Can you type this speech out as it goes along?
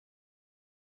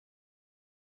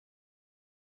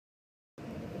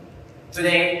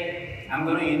Today, I'm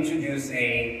going to introduce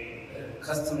a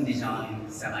custom designed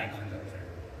semiconductor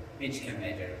which can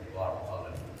measure water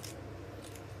quality.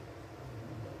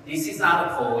 This is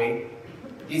not a toy.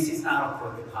 This is not a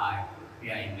prototype.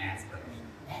 We are in mass production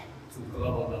to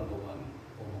global #1 home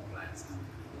appliance company.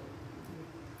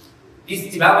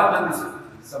 This development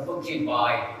is supported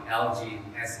by LG,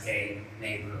 SK,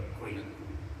 Naver, Korean.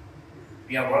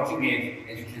 We are working with,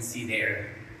 as you can see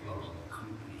there, global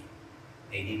company.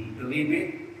 They didn't believe it.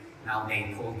 Now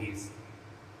they call this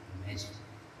magic.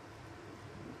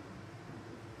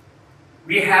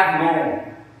 We have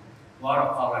no water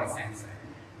quality sensor.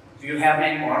 Do you have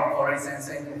any water quality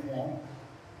sensor in your home?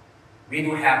 We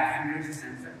do have temperature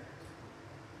sensor,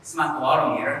 smart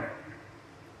water meter,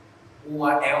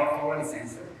 or air quality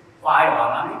sensor, fire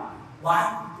alarming.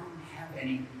 Why we don't have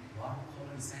any water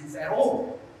quality sensor at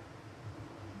all?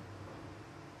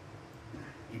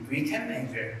 If we can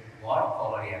measure water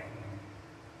quality at home,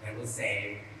 that will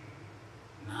save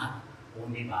not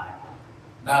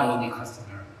only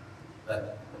customer,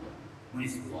 but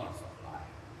municipal water supply.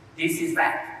 This is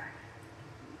fact.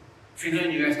 $1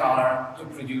 trillion to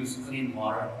produce clean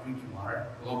water, drinking water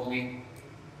globally,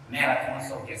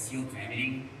 megatons of CO2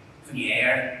 emitting to the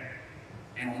air,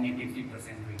 and only 50%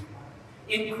 drinking water.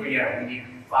 In Korea, only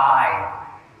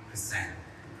 5%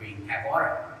 drink tap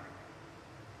water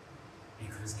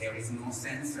because there is no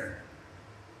sensor.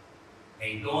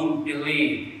 They don't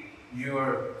believe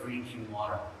you're drinking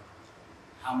water.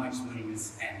 How much money you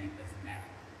spend, it doesn't matter.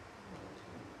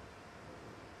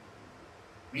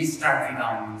 We started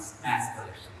our mass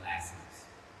production lessons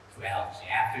to LG.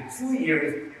 After 2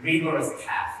 years, rigorous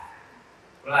test,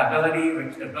 reliability,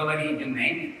 repeatability, you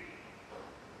name it.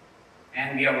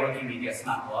 And we are working with the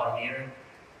smart water meter.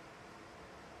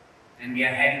 And we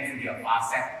are heading to the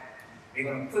faucet. We're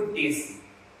going to put this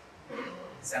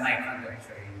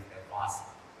semiconductor into the faucet.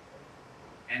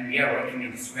 And we are working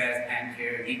with Suez,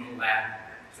 Panther, Ecolab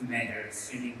to measure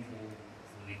swimming pool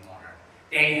cooling water.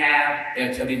 They have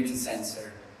their turbidity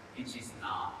sensor, which is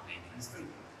not maintenance free.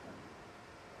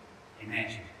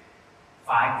 Imagine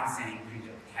 5% increase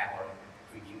of tap water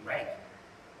drinking rate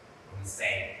will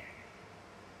save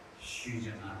huge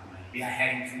amount of money. We are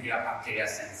heading to the bacteria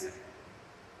sensor.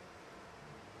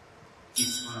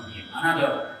 It's going to be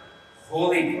another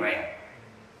holy grail.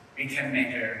 We can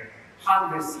measure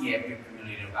 100 CF per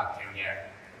milliliter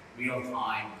bacteria, real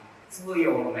time, fully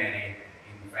automated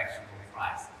in fractional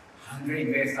price.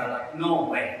 $100, no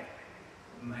way.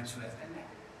 Much less than that.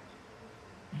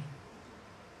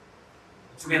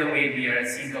 Together with the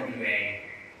CWA,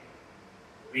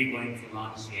 we're going to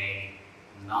launch a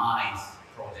nice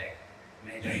project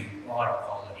measuring water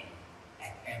quality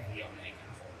at every American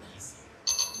home this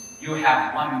year. You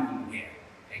have one meeting there.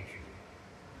 Thank you.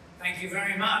 Thank you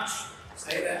very much.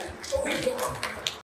 Stay there. Oh,